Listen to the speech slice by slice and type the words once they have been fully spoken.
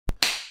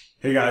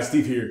Hey guys,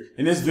 Steve here.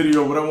 In this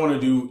video, what I want to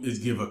do is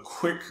give a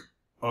quick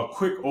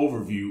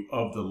overview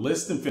of the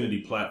List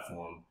Infinity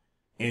platform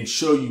and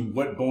show you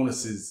what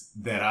bonuses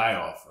that I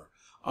offer.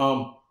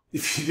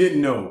 If you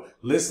didn't know,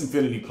 List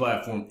Infinity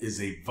platform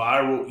is a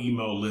viral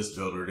email list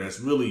builder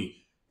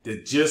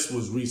that just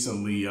was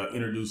recently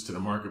introduced to the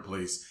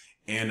marketplace,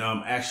 and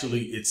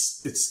actually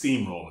it's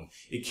steamrolling.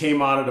 It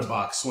came out of the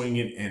box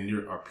swinging, and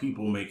there are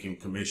people making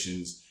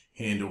commissions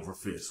hand over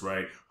fist,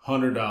 right?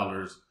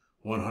 $100.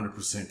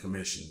 100%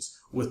 commissions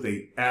with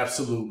a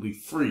absolutely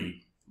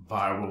free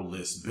viral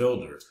list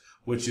builder,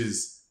 which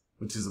is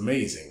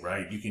amazing,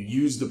 right? You can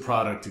use the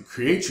product to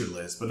create your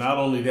list, but not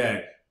only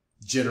that,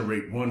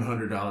 generate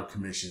 $100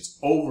 commissions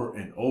over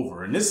and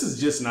over. And this is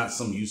just not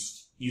some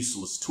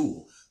useless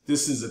tool.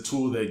 This is a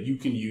tool that you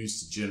can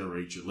use to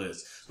generate your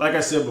list. Like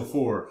I said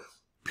before,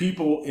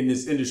 people in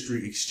this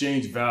industry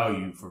exchange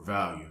value for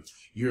value.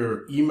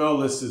 Your email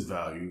list is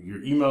value.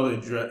 Your email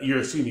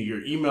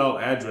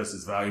address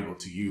is valuable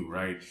to you,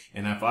 right?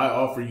 And if I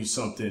offer you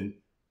something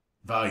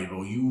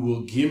valuable, you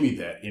will give me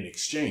that in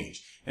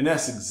exchange. And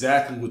that's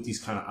exactly what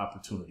these kind of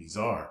opportunities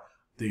are.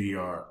 They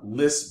are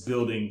list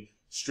building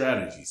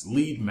strategies,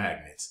 lead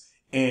magnets.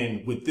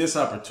 And with this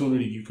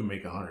opportunity, you can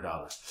make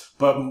 $100.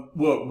 But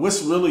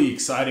what's really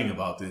exciting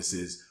about this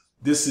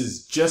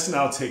is just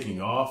now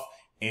taking off.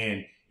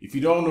 And if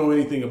you don't know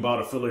anything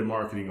about affiliate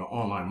marketing or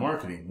online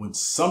marketing, when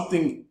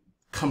something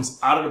comes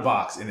out of the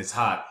box and it's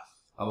hot,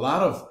 a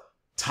lot of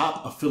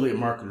top affiliate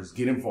marketers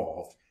get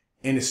involved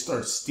and it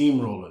starts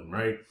steamrolling,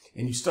 right?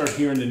 And you start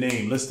hearing the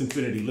name List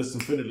Infinity, List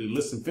Infinity,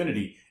 List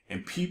Infinity,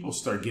 and people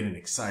start getting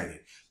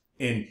excited.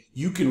 And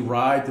you can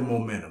ride the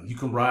momentum. You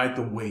can ride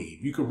the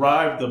wave. You can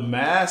ride the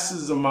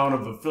masses amount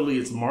of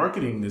affiliates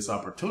marketing this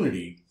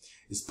opportunity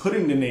is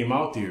putting the name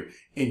out there,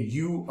 and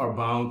you are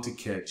bound to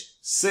catch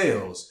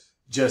sales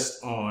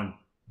just on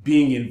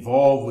being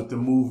involved with the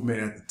movement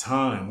at the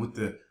time, with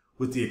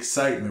the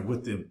excitement,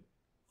 with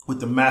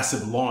the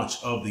massive launch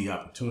of the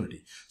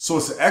opportunity. So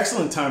it's an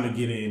excellent time to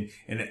get in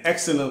and an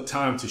excellent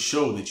time to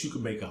show that you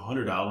can make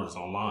 $100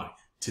 online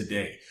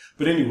today.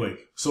 But anyway,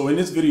 so in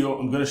this video,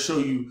 I'm going to show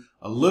you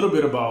a little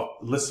bit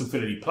about List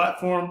Infinity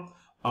platform,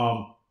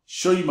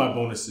 show you my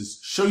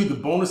bonuses, show you the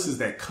bonuses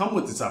that come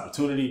with this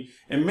opportunity.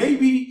 And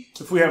maybe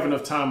if we have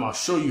enough time, I'll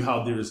show you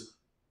how there's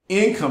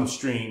income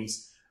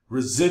streams,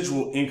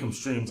 residual income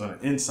streams on the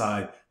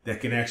inside that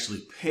can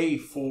actually pay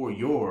for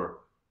your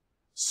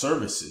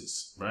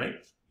services, right?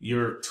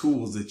 Your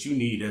tools that you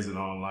need as an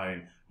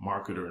online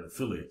marketer and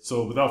affiliate.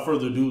 So without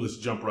further ado, let's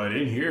jump right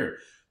in here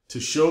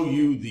to show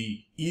you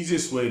the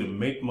easiest way to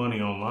make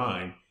money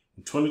online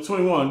in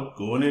 2021,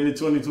 going into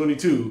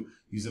 2022,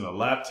 using a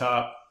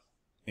laptop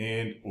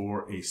and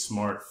or a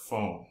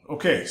smartphone.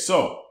 Okay,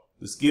 so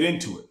let's get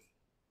into it.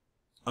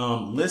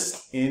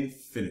 List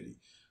Infinity.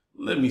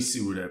 Let me see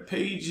where that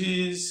page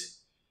is.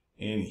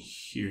 And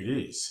here it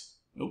is.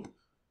 Nope.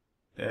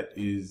 That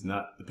is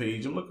not the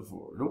page I'm looking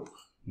for. Nope.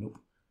 Nope.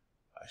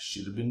 I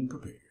should have been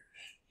prepared.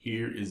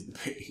 Here is the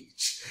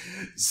page.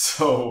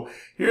 So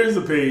here's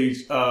the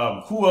page.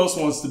 Who else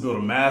wants to build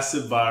a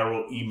massive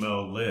viral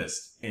email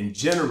list and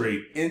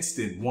generate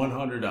instant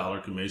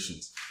 $100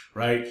 commissions,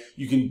 right?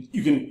 You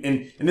can,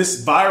 and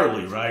this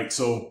virally, right?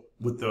 So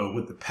with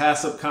the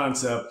passive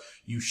concept,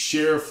 you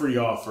share a free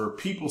offer.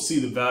 People see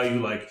the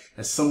value, like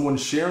as someone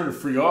sharing a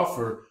free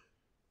offer,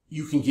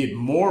 you can get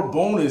more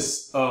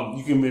bonus.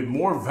 You can get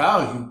more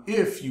value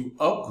if you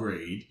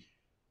upgrade,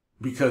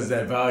 because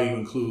that value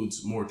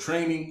includes more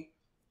training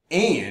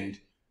and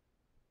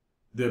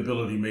the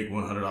ability to make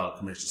 $100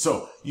 commission.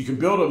 So you can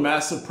build a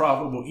massive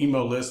profitable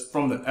email list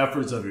from the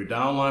efforts of your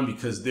downline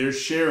because they're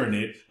sharing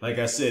it. Like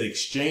I said,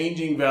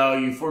 exchanging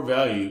value for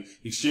value,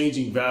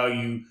 exchanging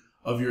value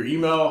of your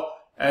email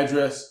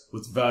address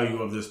with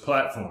value of this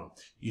platform.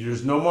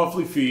 There's no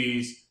monthly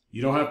fees.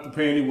 You don't have to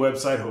pay any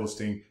website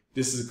hosting.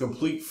 This is a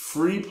complete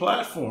free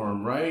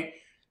platform, right?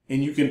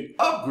 And you can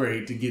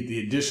upgrade to get the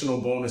additional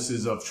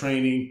bonuses of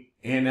training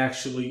and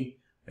actually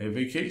a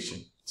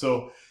vacation.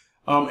 So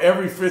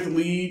every fifth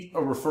lead a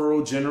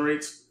referral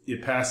generates,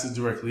 it passes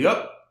directly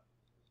up.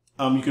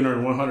 You can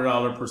earn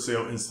 $100 per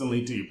sale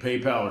instantly to your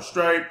PayPal or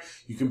Stripe.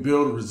 You can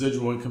build a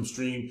residual income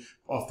stream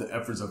off the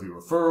efforts of your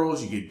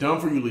referrals. You get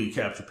done for your lead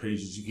capture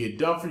pages. You get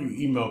done for your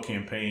email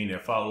campaign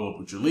that follow up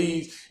with your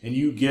leads. And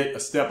you get a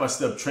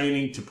step-by-step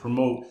training to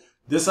promote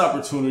this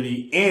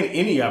opportunity and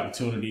any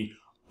opportunity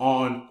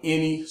on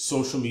any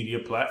social media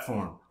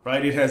platform,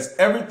 right? It has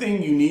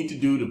everything you need to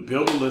do to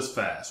build a list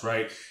fast,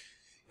 right?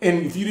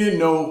 And if you didn't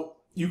know,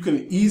 you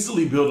can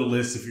easily build a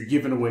list if you're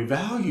giving away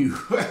value,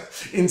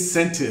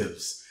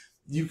 incentives.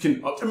 You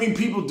can, I mean,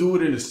 people do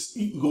it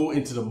you can go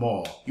into the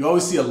mall. You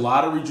always see a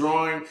lottery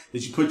drawing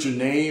that you put your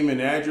name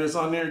and address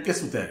on there.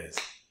 Guess what that is?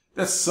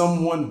 That's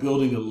someone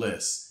building a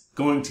list,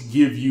 going to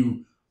give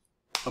you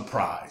a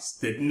prize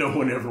that no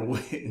one ever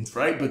wins,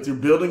 right? But they're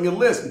building a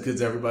list because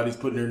everybody's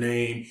putting their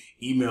name,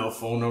 email,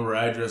 phone number,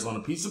 address on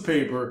a piece of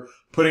paper,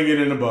 putting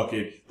it in a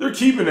bucket. They're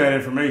keeping that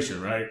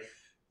information, right?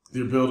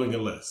 They're building a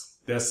list.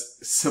 That's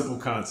a simple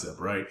concept,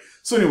 right?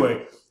 So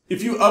anyway,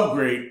 if you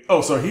upgrade,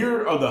 oh, so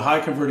here are the high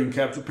converting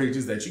capture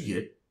pages that you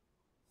get.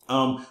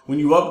 When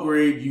you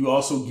upgrade, you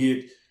also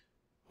get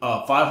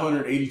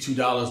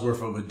 $582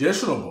 worth of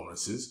additional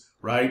bonuses,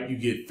 right? You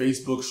get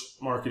Facebook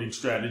marketing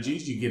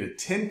strategies. You get a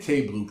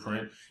 10K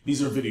blueprint.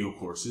 These are video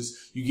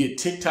courses. You get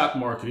TikTok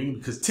marketing,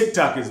 because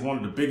TikTok is one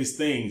of the biggest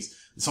things.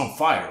 It's on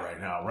fire right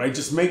now, right?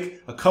 Just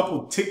make a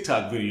couple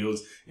TikTok videos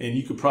and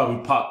you could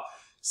probably pop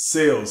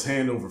sales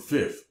hand over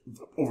fist,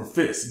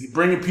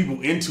 bringing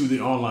people into the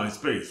online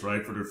space,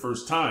 right? For their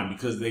first time,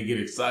 because they get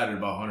excited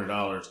about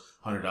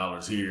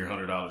 $100 here,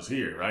 $100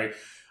 here, right?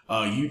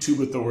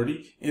 YouTube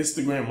authority,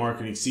 Instagram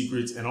marketing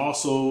secrets, and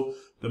also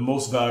the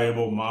most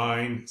valuable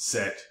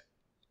mindset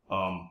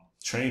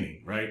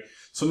training, right?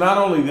 So not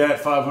only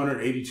that,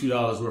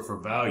 $582 worth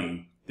of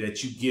value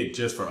that you get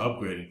just for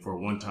upgrading for a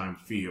one-time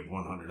fee of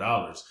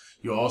 $100.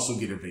 You'll also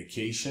get a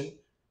vacation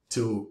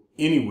to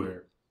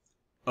anywhere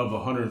of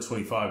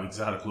 125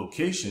 exotic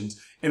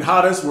locations. And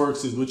how this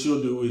works is what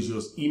you'll do is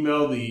you'll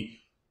email the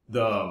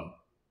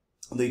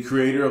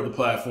creator of the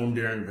platform,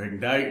 Darren Van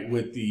Dyke,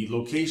 with the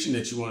location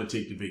that you want to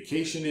take the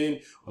vacation in,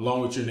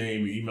 along with your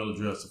name, your email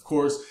address, of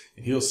course,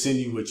 and he'll send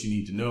you what you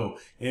need to know.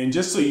 And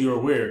just so you're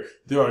aware,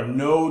 there are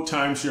no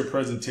timeshare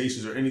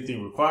presentations or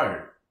anything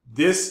required.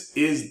 This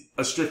is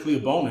strictly a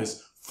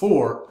bonus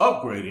for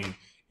upgrading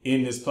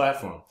in this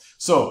platform.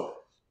 So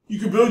you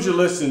can build your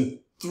list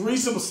in 3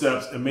 simple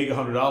steps and make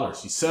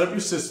 $100. You set up your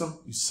system,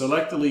 you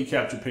select the lead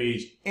capture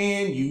page,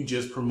 and you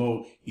just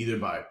promote either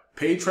by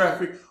paid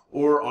traffic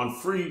or on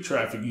free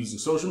traffic using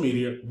social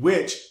media,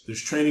 which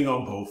there's training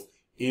on both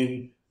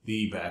in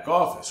the back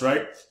office,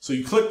 right? So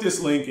you click this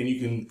link and you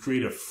can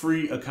create a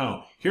free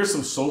account. Here's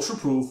some social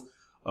proof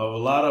of a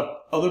lot of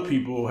other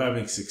people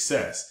having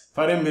success. If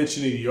I didn't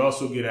mention it, you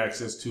also get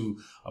access to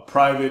a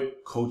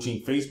private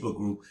coaching Facebook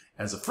group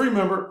as a free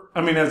member.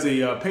 As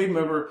a paid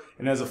member,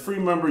 and as a free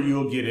member,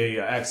 you'll get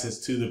access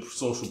to the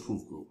social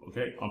proof group,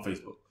 okay, on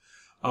Facebook.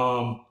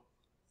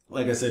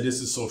 Like I said,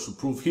 this is social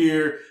proof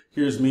here.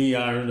 Here's me.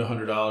 I earned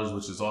 $100,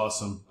 which is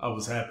awesome. I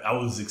was happy. I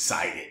was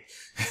excited.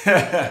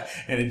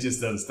 And it just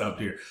doesn't stop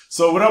here.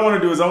 So what I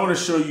want to do is I want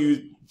to show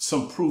you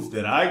some proof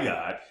that I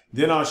got.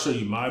 Then I'll show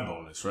you my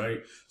bonus, right?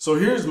 So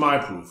here's my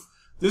proof.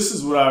 This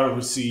is what I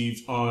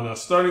received on,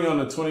 starting on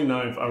the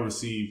 29th, I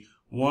received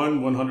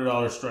one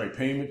 $100 Stripe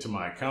payment to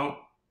my account.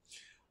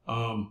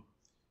 And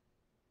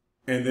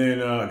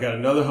then I got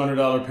another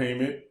 $100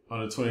 payment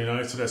on the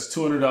 29th. So that's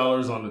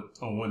 $200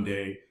 on one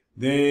day.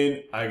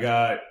 Then I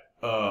got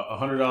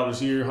 $100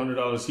 here,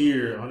 $100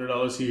 here,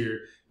 $100 here,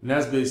 and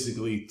that's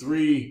basically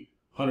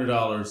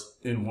 $300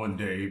 in one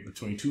day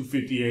between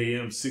 2:50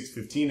 a.m.,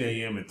 6:15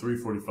 a.m., and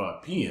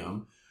 3:45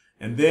 p.m.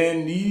 And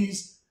then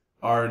these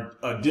are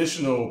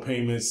additional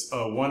payments.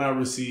 One I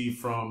received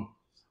from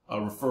a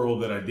referral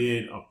that I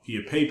did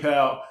via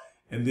PayPal,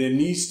 and then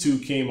these two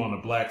came on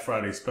a Black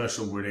Friday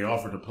special where they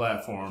offered the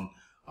platform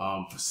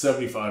for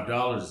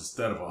 $75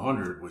 instead of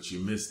 $100, which you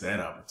missed that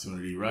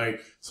opportunity, right?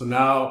 So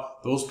now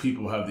those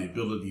people have the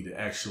ability to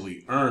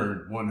actually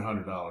earn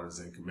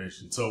 $100 in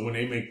commission. So when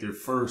they make their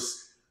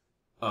first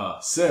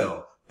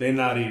sale, they're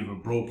not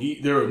even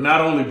they're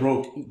not only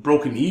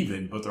broken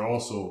even, but they're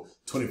also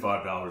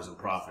 $25 in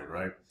profit,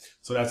 right?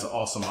 So that's an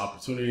awesome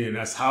opportunity, and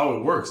that's how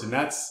it works. And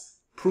that's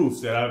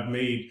proof that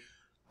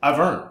I've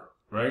earned,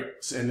 right?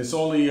 And it's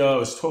only,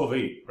 it's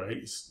 12/8, right?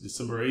 It's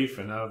December 8th,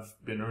 and I've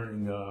been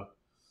earning,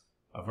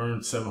 I've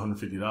earned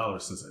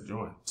 $750 since I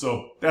joined.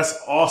 So that's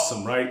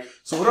awesome, right?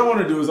 So what I want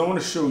to do is I want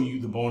to show you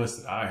the bonus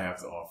that I have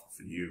to offer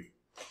for you.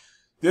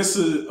 This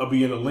will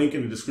be in a link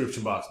in the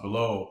description box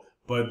below,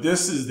 but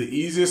this is the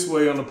easiest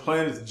way on the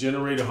planet to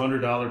generate a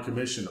 $100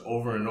 commission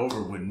over and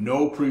over with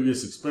no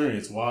previous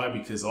experience. Why?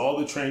 Because all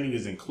the training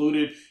is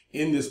included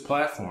in this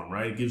platform,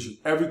 right? It gives you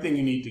everything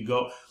you need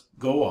to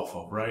go off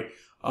of, right?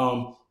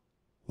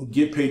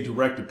 Get paid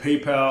direct to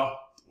PayPal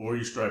or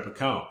your Stripe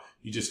account.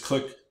 You just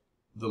click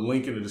the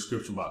link in the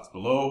description box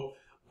below.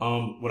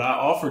 What I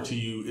offer to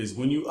you is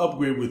when you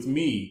upgrade with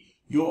me,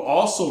 you'll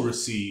also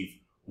receive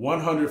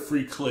 100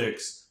 free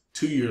clicks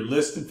to your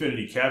List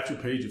Infinity capture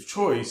page of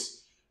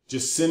choice.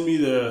 Just send me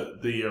the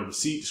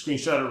receipt,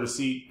 screenshot of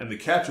receipt, and the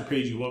capture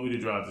page you want me to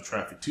drive the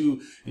traffic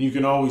to. And you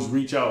can always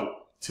reach out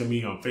to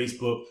me on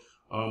Facebook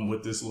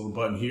with this little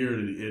button here.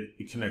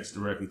 It connects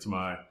directly to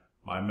my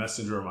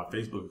messenger or my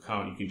Facebook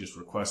account. You can just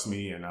request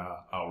me and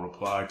I'll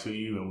reply to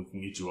you and we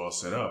can get you all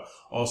set up.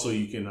 Also,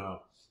 you can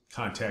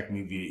contact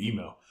me via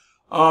email.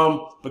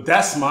 But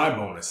that's my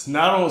bonus.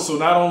 Not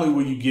only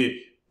will you get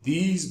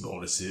these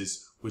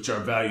bonuses, which are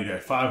valued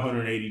at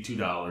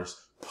 $582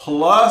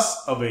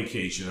 plus a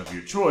vacation of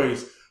your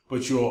choice,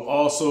 but you'll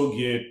also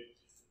get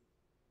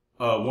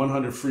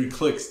 100 free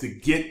clicks to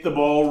get the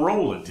ball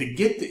rolling, to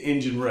get the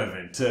engine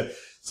revving,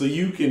 so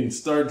you can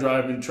start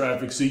driving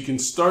traffic, so you can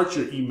start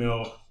your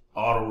email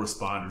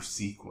autoresponder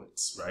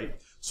sequence, right?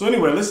 So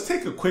anyway, let's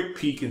take a quick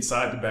peek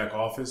inside the back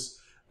office.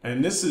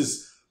 And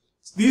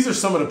these are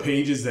some of the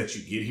pages that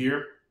you get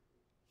here.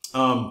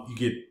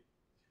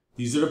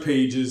 These are the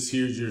pages.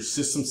 Here's your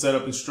system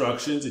setup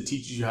instructions. It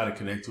teaches you how to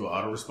connect to an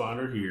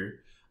autoresponder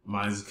here.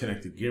 Mine is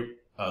connected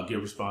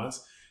Get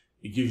Response.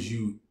 It gives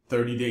you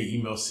 30-day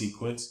email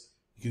sequence.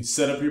 You can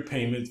set up your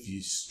payments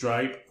via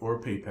Stripe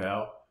or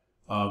PayPal.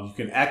 You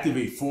can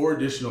activate 4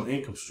 additional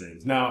income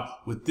streams. Now,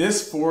 with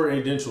this 4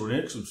 additional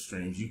income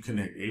streams, you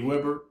connect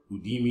Aweber,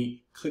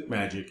 Udemy,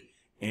 ClickMagic,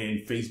 and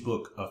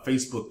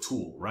Facebook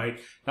tool, right?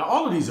 Now,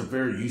 all of these are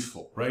very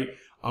useful, right?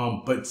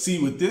 But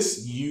see, with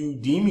this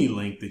Udemy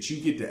link that you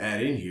get to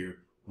add in here,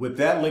 with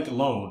that link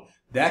alone,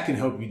 that can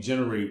help you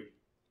generate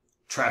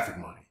traffic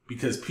money,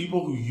 because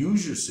people who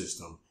use your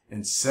system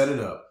and set it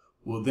up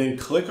will then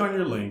click on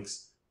your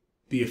links,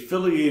 be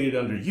affiliated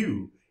under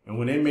you, and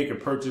when they make a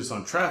purchase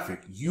on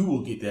traffic, you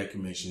will get that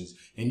commissions,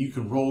 and you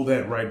can roll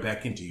that right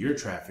back into your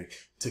traffic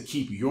to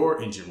keep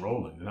your engine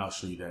rolling. And I'll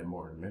show you that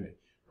more in a minute,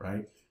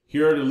 right?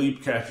 Here are the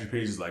lead capture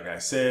pages, like I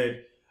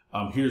said.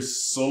 Here's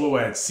Solo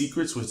Ad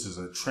Secrets, which is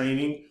a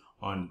training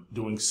on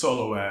doing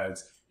solo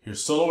ads.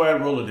 Here's Solo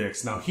Ad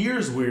Rolodex. Now,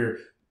 here's where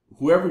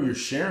whoever you're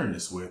sharing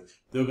this with,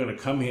 they're going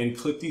to come in,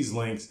 click these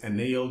links, and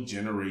they'll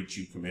generate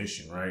you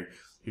commission, right?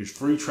 Here's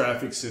Free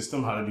Traffic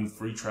System, how to do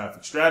free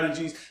traffic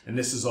strategies. And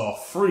this is all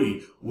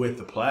free with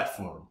the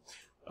platform.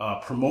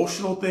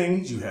 Promotional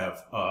things, you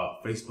have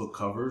Facebook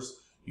covers.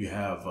 You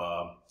have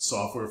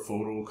software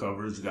photo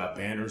covers. You got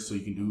banners so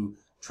you can do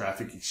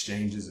traffic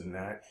exchanges and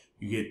that.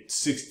 You get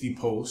 60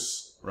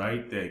 posts,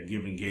 right, that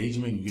give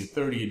engagement. You get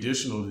 30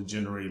 additional to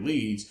generate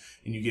leads.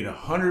 And you get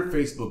 100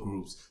 Facebook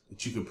groups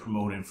that you can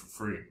promote in for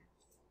free.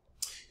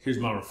 Here's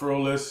my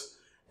referral list.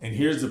 And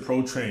here's the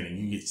pro training.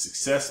 You get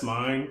Success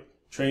Mind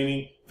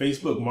training,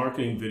 Facebook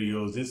marketing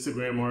videos,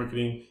 Instagram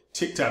marketing,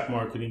 TikTok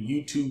marketing,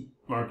 YouTube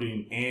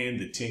marketing,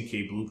 and the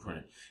 10K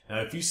blueprint.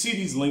 Now, if you see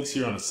these links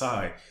here on the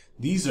side,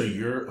 these are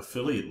your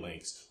affiliate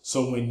links.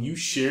 So when you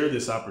share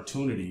this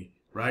opportunity,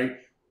 right,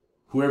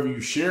 whoever you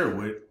share it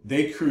with,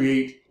 they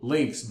create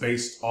links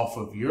based off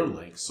of your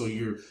links. So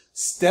you're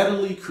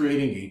steadily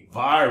creating a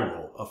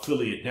viral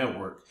affiliate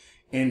network,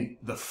 and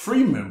the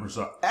free members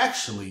are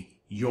actually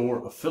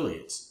your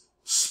affiliates,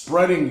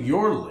 spreading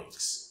your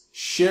links,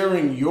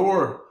 sharing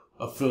your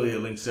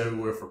affiliate links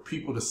everywhere for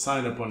people to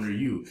sign up under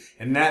you.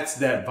 And that's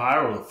that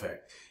viral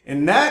effect.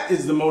 And that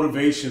is the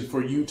motivation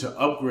for you to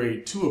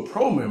upgrade to a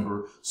pro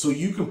member, so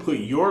you can put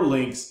your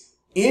links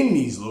in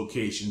these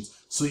locations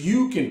so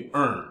you can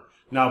earn.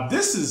 Now,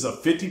 this is a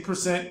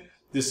 50%,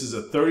 this is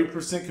a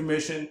 30%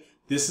 commission,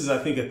 this is, I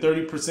think, a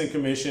 30%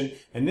 commission,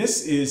 and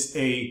this is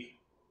a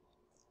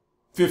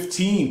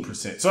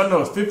 15%. So I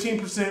know it's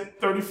 15%,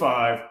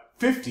 35,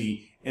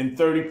 50, and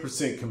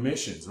 30%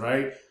 commissions,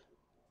 right?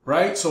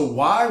 Right? So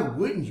why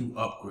wouldn't you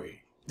upgrade?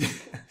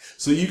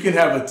 So you can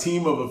have a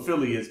team of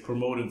affiliates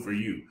promoting for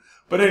you.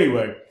 But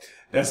anyway,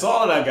 that's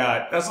all that I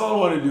got. That's all I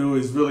want to do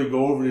is really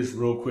go over this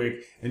real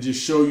quick and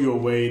just show you a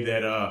way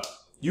that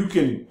you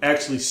can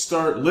actually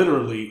start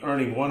literally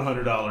earning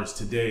 $100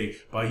 today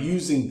by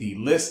using the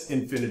List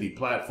Infinity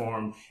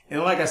platform.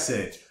 And like I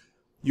said,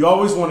 you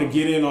always want to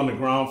get in on the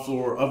ground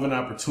floor of an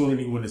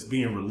opportunity when it's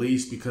being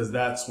released, because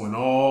that's when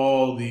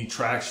all the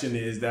traction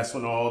is, that's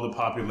when all the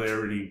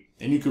popularity,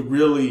 and you could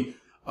really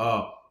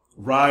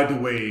ride the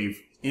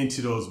wave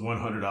into those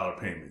 $100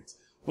 payments.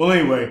 Well,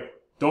 anyway,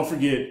 don't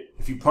forget,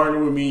 if you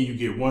partner with me, you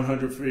get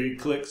 100 free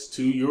clicks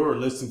to your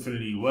List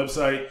Infinity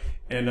website.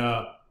 And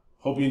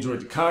hope you enjoyed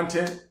the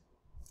content.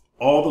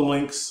 All the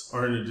links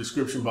are in the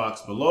description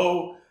box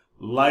below.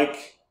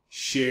 Like,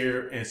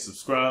 share, and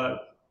subscribe,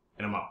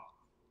 and I'm out.